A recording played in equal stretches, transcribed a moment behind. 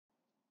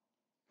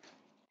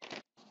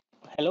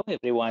Hello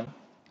everyone,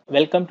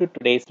 welcome to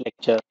today's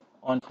lecture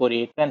on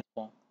Fourier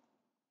Transform.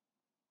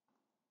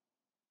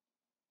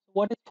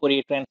 What is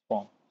Fourier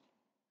Transform?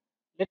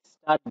 Let's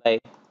start by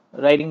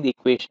writing the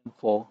equation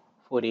for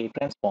Fourier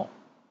Transform.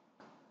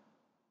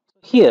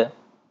 Here,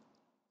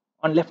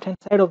 on left hand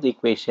side of the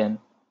equation,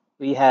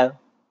 we have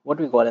what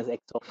we call as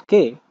x of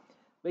k,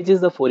 which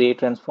is the Fourier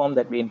Transform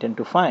that we intend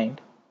to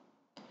find.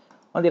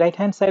 On the right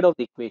hand side of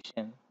the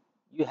equation,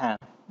 you have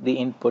the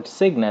input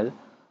signal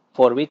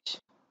for which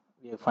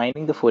we are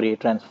finding the Fourier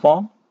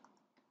Transform.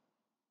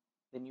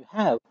 Then you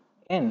have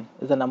n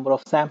is the number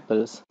of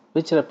samples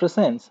which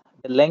represents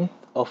the length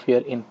of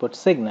your input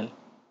signal.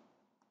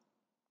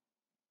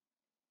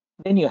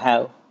 Then you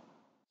have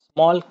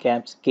small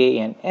caps k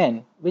and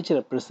n which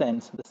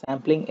represents the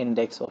sampling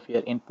index of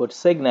your input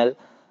signal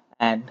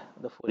and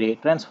the Fourier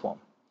transform.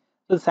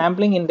 So the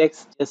sampling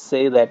index just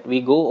say that we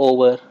go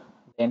over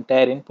the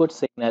entire input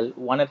signal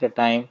one at a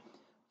time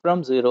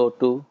from 0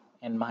 to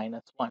n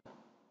minus 1.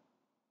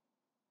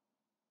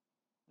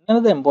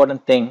 Another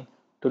important thing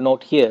to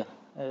note here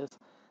is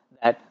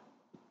that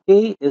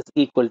k is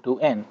equal to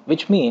n,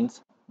 which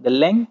means the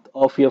length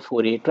of your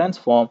Fourier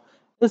transform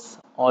is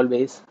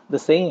always the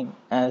same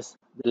as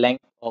the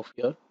length of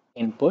your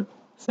input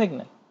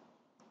signal.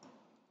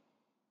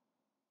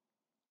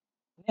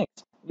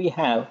 Next, we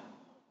have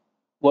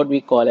what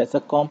we call as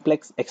a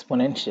complex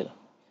exponential.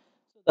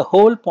 The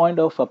whole point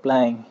of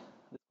applying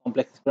the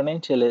complex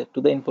exponential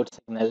to the input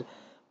signal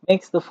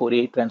makes the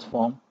Fourier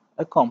transform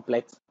a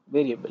complex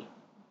variable.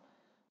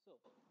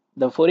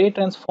 The Fourier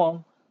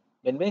transform,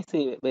 when we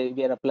say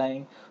we are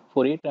applying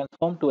Fourier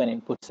transform to an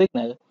input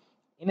signal,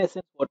 in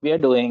essence, what we are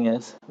doing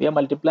is we are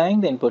multiplying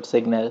the input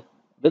signal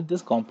with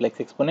this complex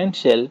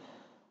exponential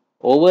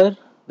over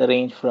the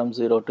range from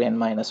 0 to n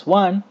minus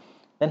 1,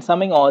 then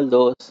summing all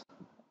those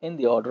in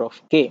the order of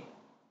k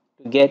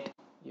to get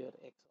your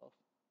x of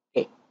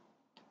k.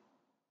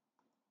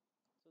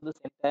 So this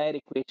entire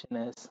equation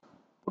is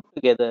put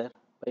together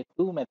by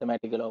two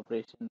mathematical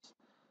operations,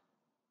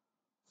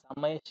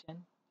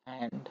 summation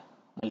and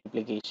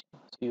multiplication.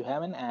 So you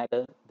have an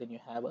adder, then you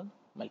have a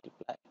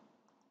multiplier.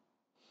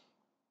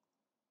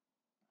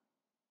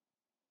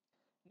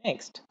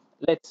 Next,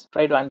 let's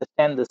try to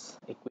understand this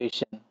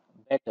equation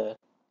better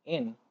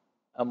in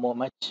a more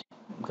much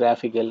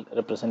graphical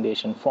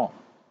representation form.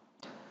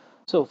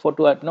 So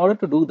in order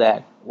to do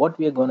that, what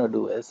we are going to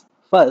do is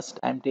first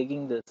I'm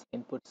taking this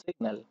input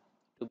signal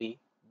to be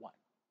 1.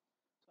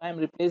 So I'm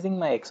replacing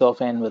my x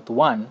of n with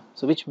 1,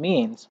 so which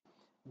means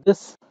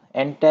this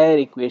entire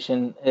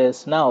equation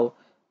is now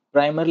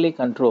primarily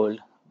controlled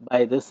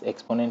by this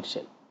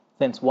exponential.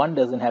 Since 1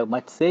 doesn't have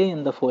much say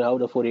in how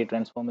the Fourier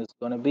transform is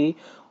going to be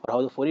or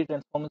how the Fourier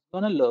transform is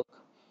going to look,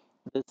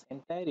 this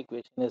entire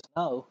equation is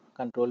now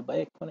controlled by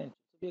exponential.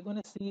 So we are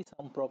going to see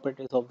some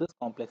properties of this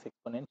complex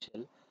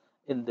exponential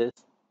in this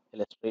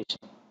illustration.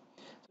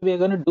 So we are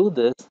going to do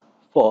this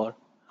for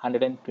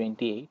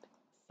 128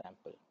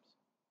 samples.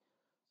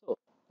 So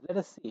let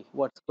us see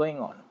what's going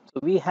on. So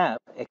we have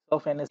x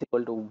of n is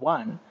equal to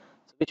 1,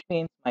 so which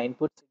means my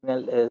input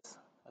signal is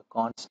a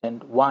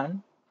constant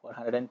 1 for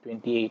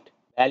 128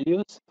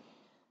 values.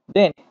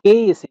 Then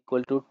k is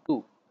equal to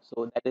 2,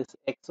 so that is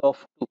x of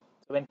 2.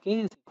 So when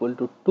k is equal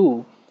to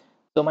 2,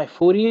 so my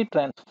Fourier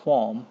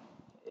transform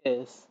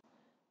is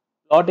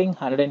plotting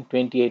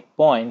 128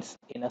 points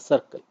in a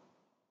circle.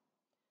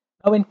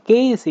 Now when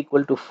k is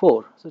equal to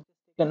 4, so just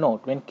take a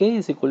note, when k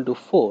is equal to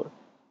 4,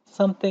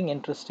 something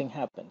interesting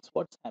happens.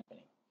 What's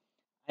happening?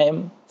 I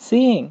am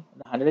seeing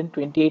the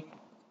 128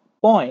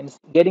 points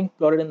getting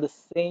plotted in the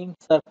same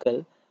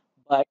circle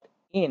but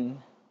in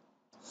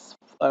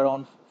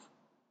around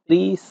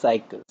 3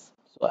 cycles.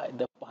 So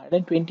the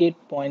 128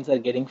 points are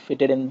getting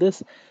fitted in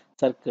this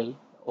circle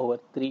over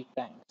 3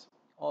 times,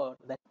 or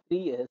that 3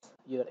 is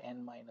your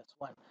n minus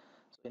 1.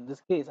 So in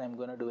this case I'm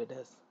going to do it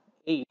as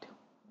 8,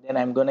 then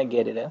I'm going to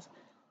get it as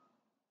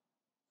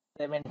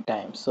 7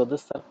 times. So the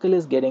circle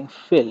is getting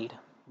filled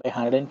by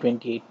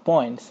 128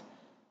 points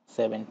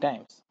 7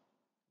 times.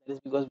 That is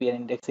because we are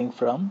indexing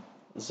from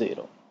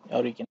 0,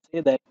 or you can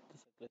say that the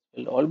circle is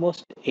filled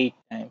almost 8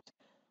 times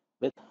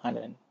with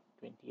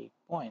 128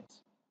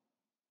 points.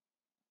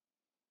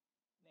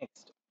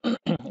 Next,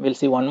 we'll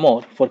see one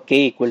more for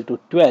k equal to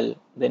 12.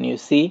 Then you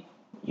see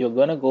you're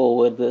going to go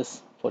over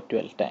this for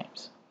 12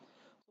 times.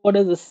 What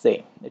does this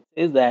say? It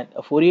says that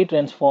a Fourier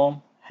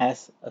transform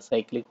has a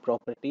cyclic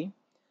property.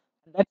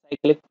 And that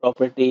cyclic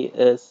property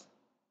is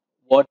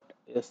what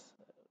is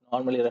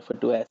normally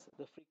referred to as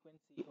the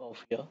frequency of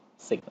your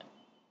signal.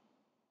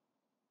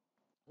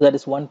 That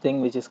is one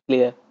thing which is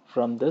clear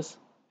from this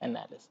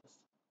analysis.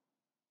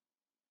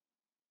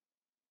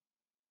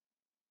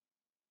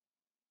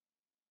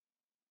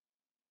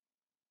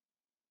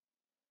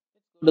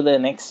 Go to the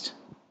next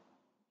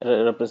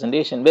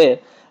representation where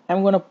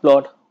I'm going to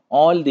plot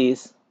all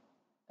these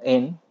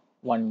in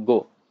one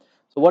go.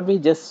 So what we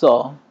just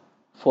saw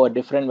for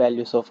different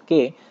values of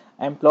k,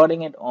 I'm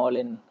plotting it all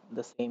in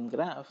the same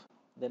graph.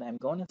 Then I'm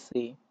going to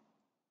see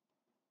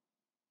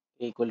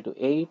k equal to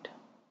 8,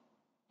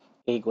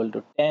 k equal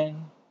to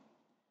 10,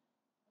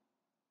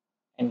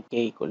 and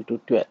k equal to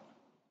 12,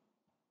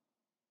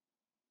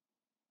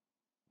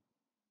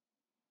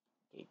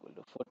 k equal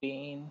to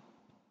 14,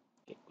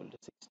 k equal to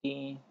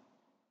 16.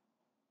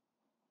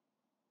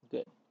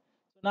 Good.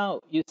 So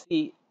now you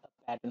see a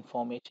pattern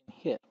formation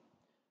here.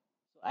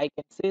 So I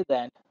can say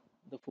that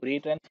the Fourier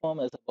transform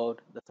is about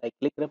the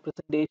cyclic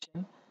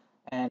representation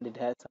and it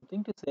has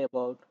something to say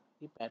about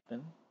the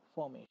pattern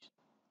formation.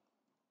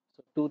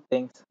 So two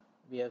things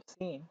we have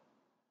seen.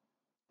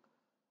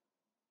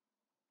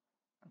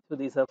 So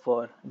these are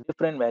for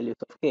different values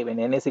of k when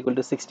n is equal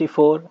to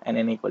 64 and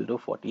n equal to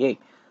 48.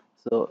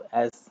 So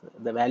as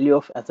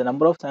as the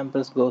number of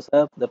samples goes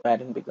up, the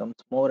pattern becomes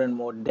more and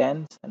more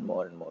dense and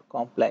more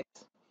complex.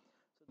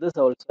 So this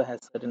also has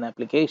certain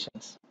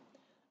applications.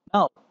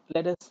 Now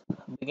let us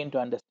begin to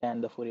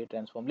understand the Fourier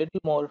transform a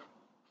little more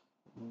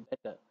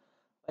better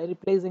by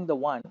replacing the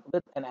one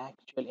with an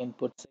actual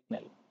input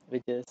signal,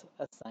 which is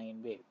a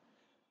sine wave.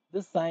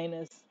 This sign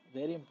is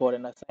very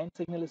important. A sine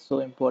signal is so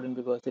important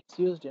because it's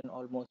used in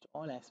almost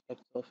all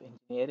aspects of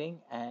engineering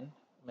and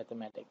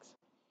mathematics.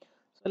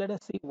 So let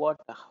us see what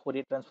a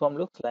Fourier transform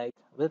looks like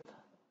with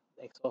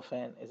x of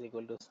n is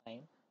equal to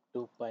sine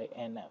 2 pi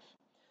nf.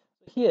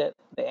 So here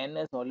the n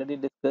is already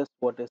discussed.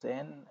 What is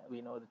n?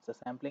 We know it's the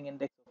sampling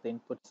index of the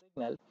input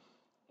signal.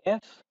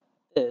 F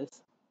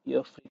is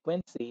your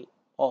frequency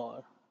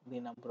or the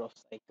number of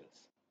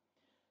cycles.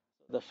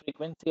 The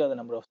frequency or the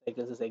number of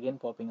cycles is again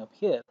popping up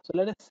here. So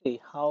let us see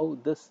how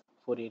this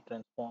Fourier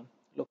transform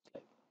looks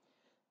like.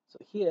 So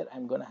here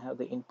I'm going to have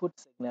the input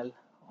signal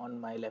on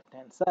my left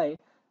hand side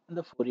and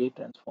the Fourier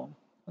transform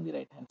on the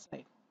right hand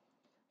side.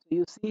 So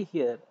you see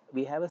here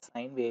we have a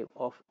sine wave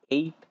of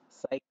 8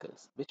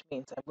 cycles, which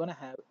means I'm going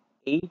to have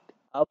 8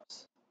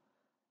 ups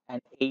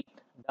and 8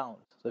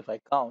 downs. So if I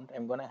count,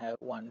 I'm going to have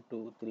 1,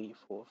 2, 3,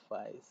 4,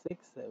 5,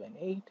 6, 7,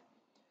 8.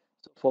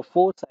 So for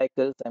 4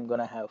 cycles, I'm going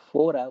to have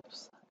 4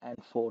 ups and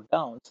 4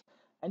 downs.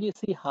 And you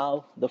see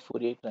how the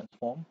Fourier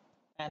transform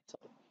pans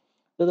out.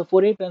 So the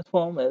Fourier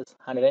transform is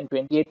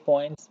 128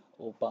 points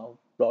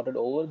plotted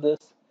over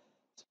this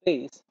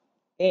space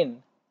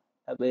in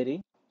a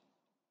very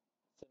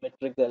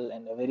symmetrical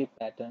and a very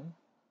patterned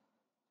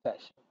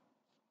fashion.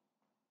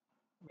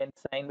 When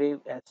sine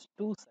wave has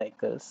 2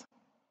 cycles,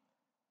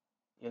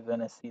 you're going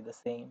to see the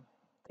same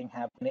thing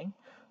happening.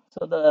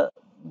 So the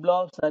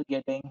blobs are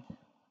getting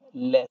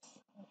less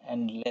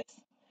and less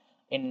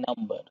in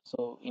number.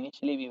 So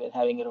initially we were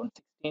having around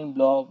 16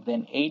 blob,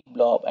 then 8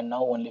 blob, and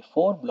now only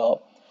 4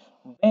 blob.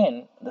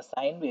 When the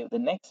sine wave, the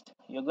next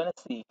you're going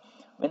to see,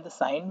 when the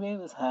sine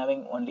wave is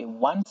having only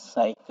one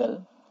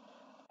cycle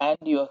and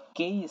your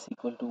k is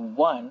equal to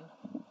 1,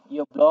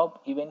 your blob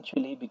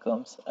eventually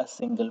becomes a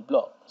single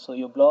blob. So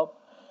your blob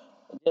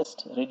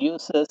just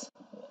reduces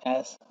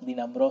as the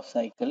number of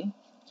cycle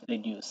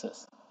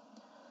reduces.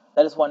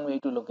 That is one way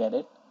to look at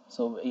it.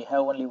 So you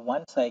have only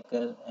one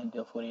cycle and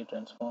your Fourier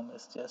transform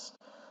is just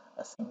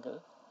a single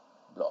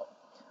blob.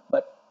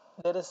 But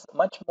there is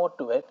much more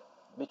to it,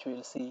 which we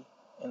will see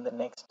in the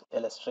next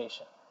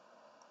illustration.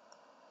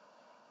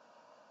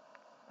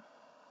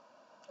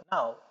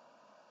 Now,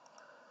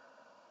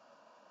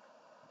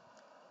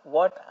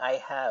 what I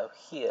have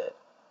here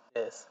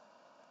is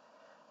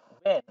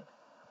when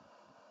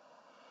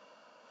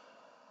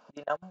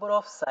the number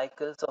of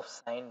cycles of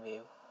sine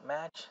wave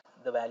match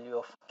the value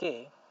of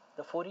k,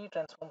 the Fourier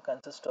transform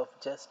consists of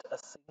just a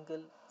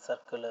single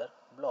circular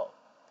blob.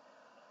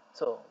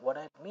 So what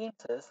it means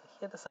is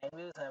here the sine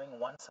wave is having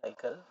one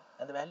cycle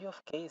and the value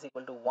of k is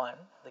equal to 1,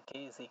 the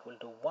k is equal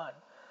to 1.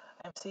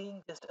 I'm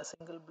seeing just a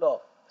single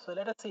blob. So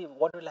let us see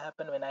what will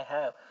happen when I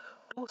have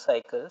two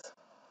cycles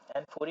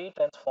and Fourier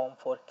transform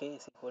for k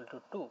is equal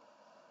to 2.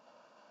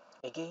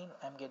 Again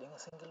I'm getting a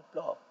single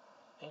blob.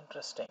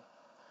 Interesting.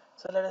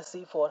 So let us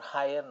see for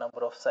higher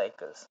number of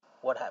cycles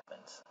what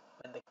happens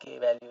when the k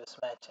value is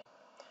matching.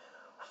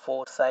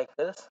 4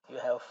 cycles, you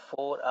have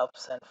 4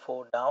 ups and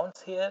 4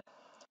 downs here.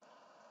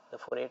 The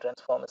Fourier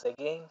transform is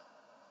again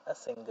a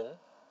single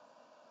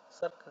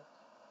circle.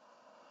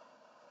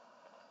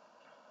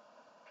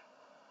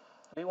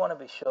 We want to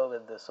be sure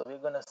with this, so we're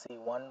going to see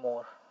one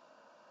more,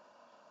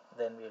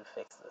 then we'll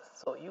fix this.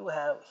 So you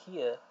have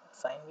here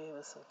sine wave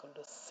is equal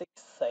to 6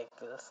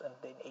 cycles, and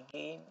then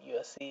again you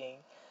are seeing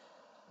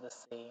the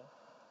same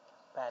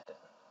pattern.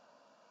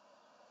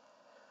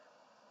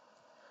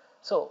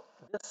 So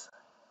this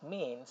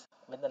means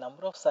when the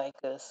number of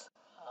cycles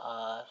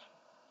are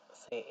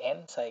say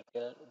n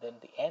cycle, then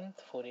the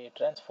nth Fourier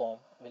transform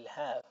will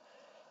have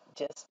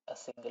just a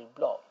single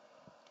blob.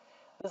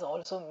 This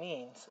also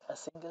means a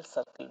single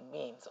circle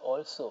means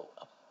also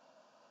a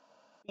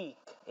peak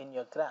in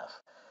your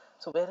graph.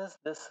 So whereas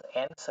this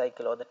n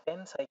cycle or the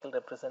 10 cycle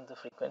represents the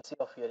frequency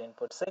of your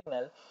input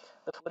signal,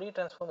 the Fourier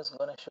transform is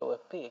going to show a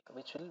peak,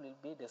 which we will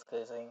be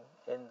discussing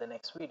in the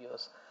next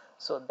videos.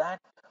 So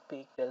that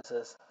peak tells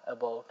us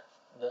about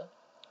the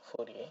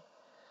Fourier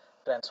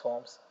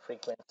transform's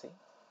frequency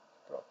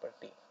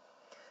property.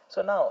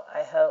 So now I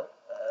have,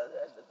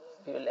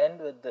 we will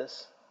end with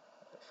this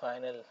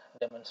final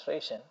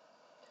demonstration.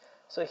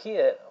 So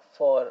here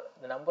for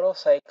the number of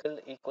cycle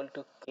equal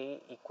to k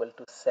equal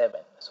to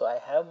 7. So I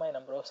have my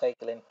number of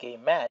cycle and k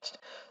matched.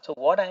 So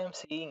what I am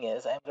seeing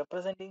is I am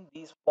representing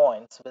these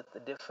points with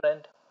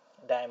different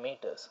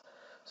diameters.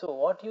 So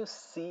what you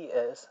see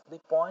is the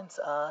points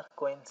are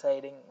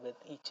coinciding with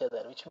each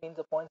other, which means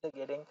the points are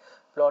getting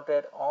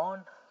plotted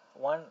on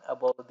one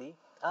above the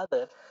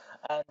other,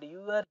 and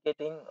you are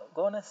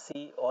gonna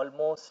see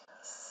almost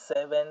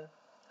 7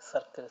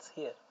 circles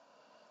here.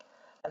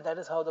 And that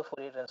is how the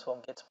Fourier transform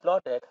gets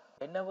plotted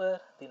whenever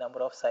the number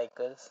of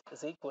cycles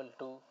is equal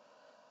to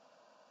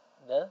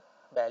the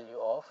value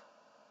of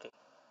k.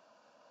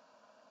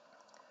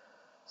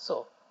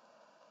 So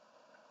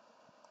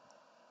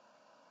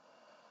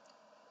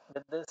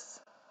with this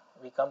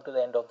we come to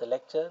the end of the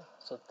lecture.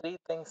 So three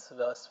things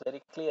was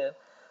very clear.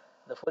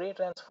 The Fourier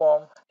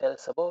transform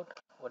tells about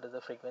what is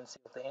the frequency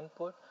of the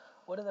input,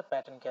 what is the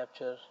pattern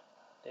capture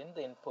in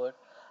the input,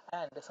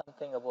 and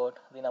something about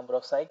the number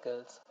of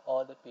cycles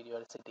or the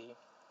periodicity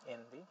in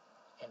the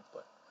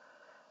input.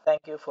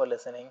 Thank you for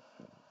listening.